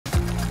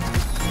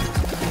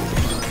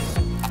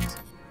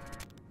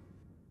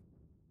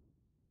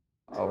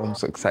Oh, I'm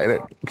so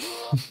excited.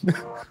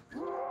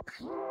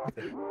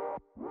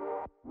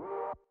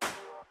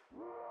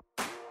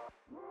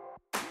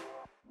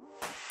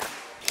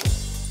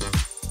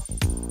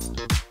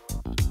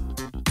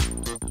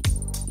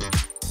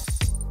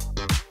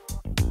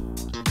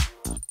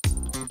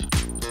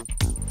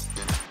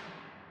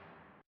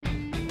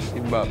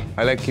 Kimbap.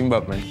 I like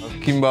kimbap, man.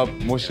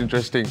 Kimbap, most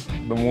interesting.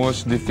 The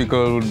most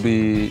difficult would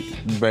be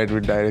bad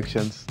with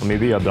directions. Or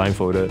maybe you're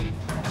blindfolded.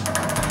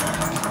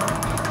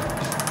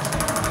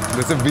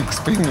 That's a big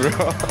spin,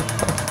 bro.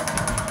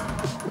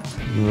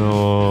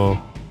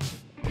 No.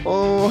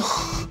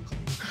 Oh.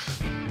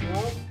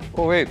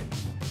 Oh, wait.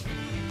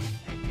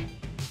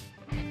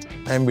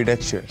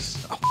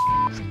 Ambidextrous. Oh,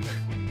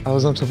 I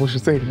was not supposed to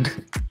say it.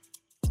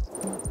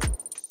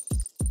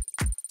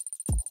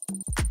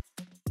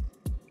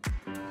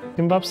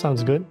 Kimbap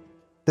sounds good.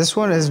 This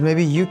one is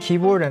maybe you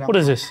keyboard and What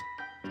is this?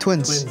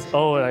 twins.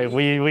 Oh, like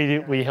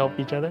we help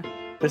each other?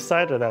 This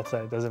side or that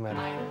side? Doesn't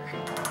matter.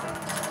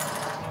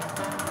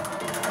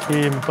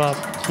 Kimbap,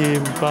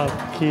 kimbap,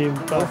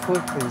 Go kimbap.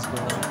 foot, please,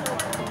 bro.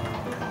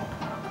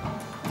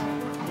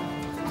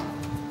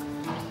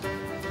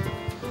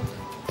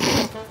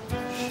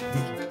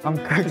 I'm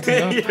cooked, you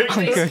know?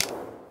 I'm cooked.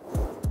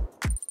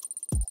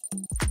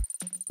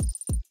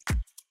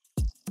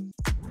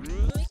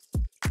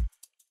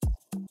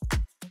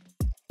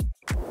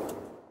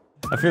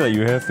 I feel like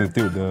you have to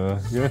tilt the...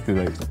 You have to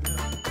like...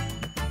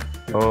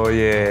 Oh,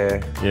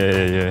 yeah.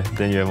 Yeah.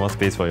 Then you have more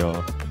space for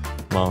your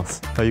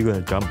mouse. How are you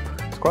gonna jump?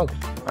 Scroll.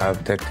 I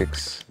have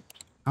tactics.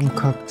 I'm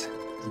cooked.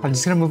 I'm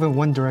just gonna move in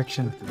one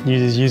direction. You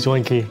just use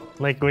one key.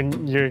 Like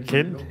when you're a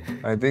kid?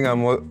 I think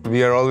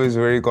we are always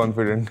very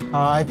confident.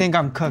 I think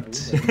I'm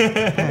cooked.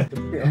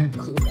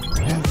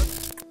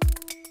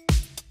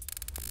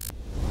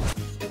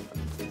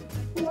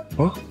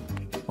 Oh?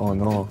 Oh,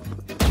 no.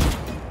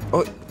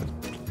 Oh.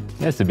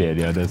 It has to be at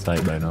the other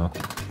side by now.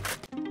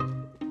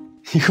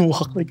 You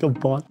walk like a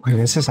bot. Wait,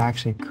 this is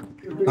actually...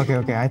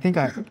 Okay, I think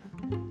I...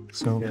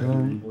 So...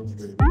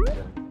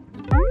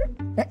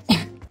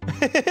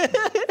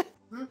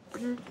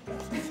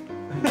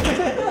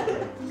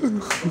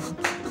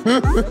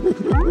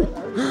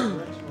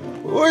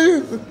 Oh,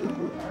 yeah.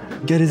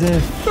 Get his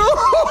head.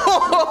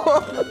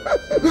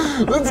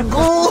 Let's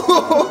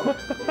go!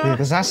 Yeah,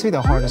 this has to be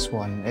the hardest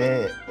one.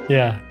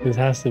 Yeah, this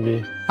has to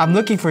be. I'm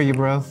looking for you,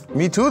 bro.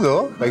 Me too,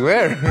 though. Like,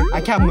 where?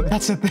 I can't move.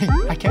 That's the thing.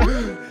 I can't.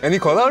 Any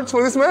callouts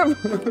for this map?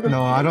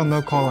 No, I don't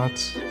know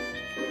callouts.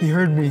 He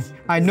heard me.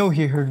 I know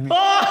he heard me. Oh,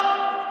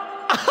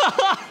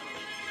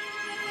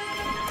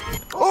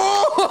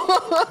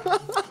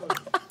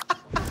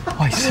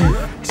 I see.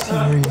 I see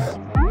where he is.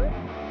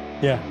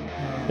 Yeah.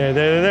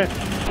 There.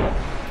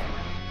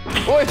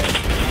 Wait.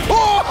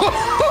 Oh!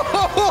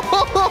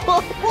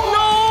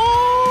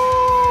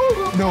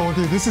 No,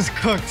 dude, this is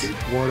cooked.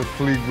 What a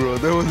flick, bro.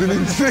 That was an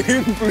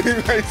insane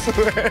flick, I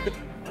swear.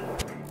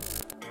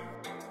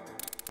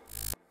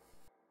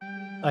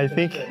 I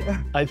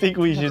think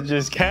we should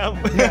just camp.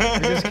 Yeah,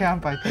 we just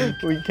camp, I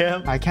think. We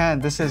camp. I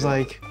can't. This is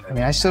like... I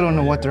mean, I still don't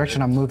know what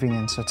direction I'm moving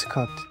in, so it's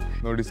cooked.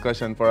 No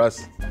discussion for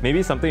us.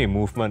 Maybe something in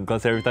movement,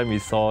 because every time we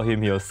saw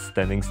him, he was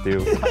standing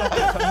still.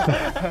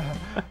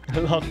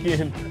 Lock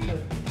in.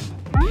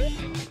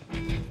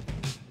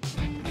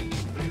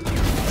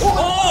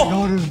 Oh!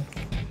 No, dude.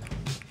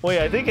 Wait,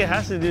 I think it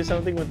has to do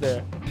something with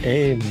the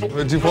aim.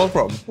 Where'd you fall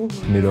from?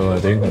 Middle, I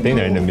think. I think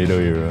they're in the middle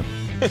area.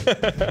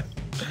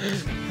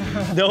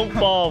 Don't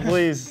fall,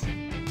 please.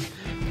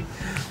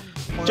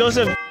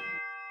 Joseph.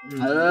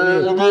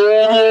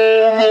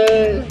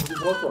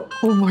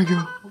 Oh my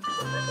god.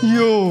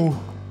 Yo.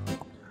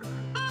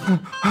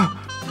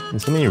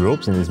 There's so many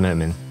ropes in this map,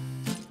 man.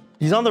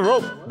 He's on the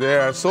rope.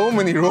 There are so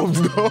many ropes,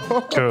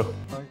 though. True.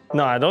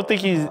 No, I don't think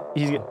he's...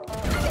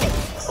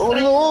 Oh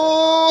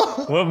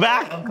no! We're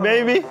back,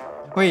 baby.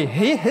 Wait,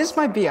 his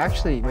might be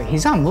actually... Wait,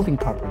 he's not moving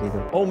properly,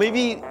 though. Oh,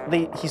 maybe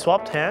he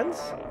swapped hands?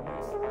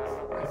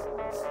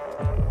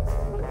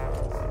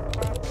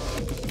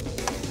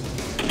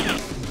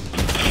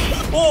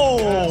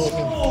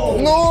 Oh!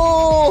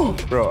 No!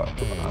 Bro,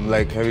 I'm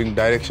like having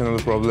directional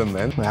problem,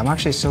 man. Wait, I'm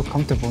actually so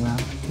comfortable now.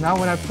 Now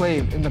when I play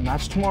in the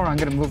match tomorrow, I'm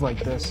gonna move like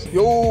this.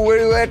 Yo, where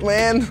you at,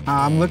 man?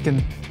 I'm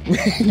looking.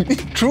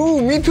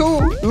 True, me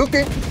too.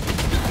 Looking.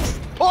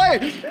 Oi!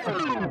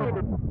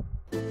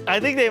 I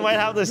think they might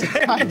have the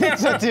same. I think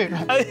so too.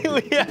 I think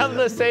we have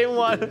the same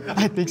one.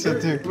 I think so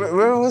too.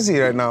 Where was he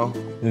right now?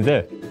 Is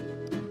there?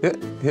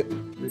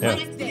 Yeah.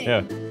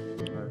 Yeah.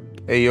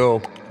 Hey,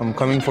 yo, I'm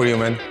coming for you,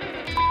 man.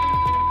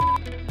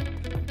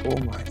 Oh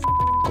my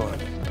god.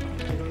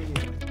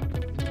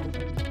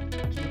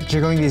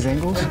 Jiggling these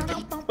angles?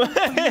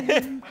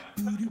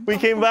 We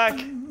came back.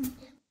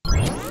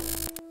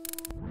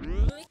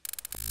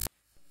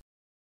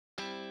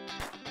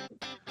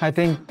 I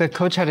think the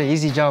coach had an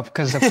easy job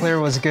because the player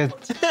was good.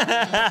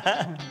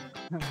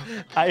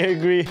 I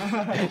agree.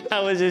 I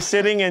was just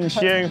sitting and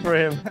cheering for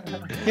him.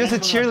 He was a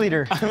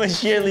cheerleader. I'm a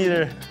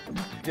cheerleader.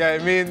 Yeah, I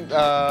mean,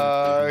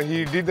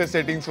 he did the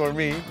settings for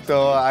me.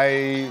 So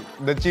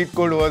the cheat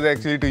code was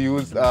actually to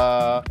use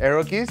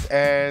arrow keys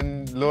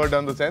and lower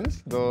down the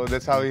sense. So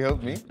that's how he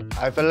helped me.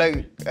 I felt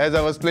like as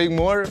I was playing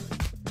more,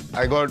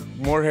 I got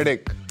more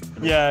headache.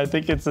 Yeah, I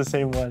think it's the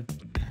same one.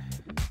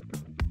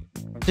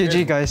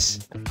 GG,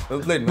 guys. Well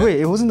played, man. Wait,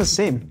 it wasn't the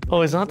same.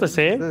 Oh, it's not the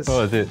same? This.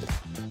 Oh, is it?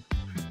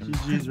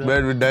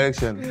 Bad with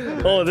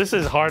direction. Oh, this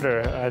is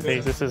harder. I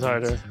think this is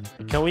harder.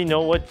 Can we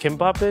know what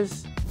kimbap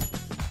is?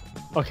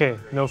 Okay,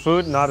 no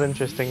food, not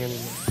interesting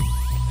anymore.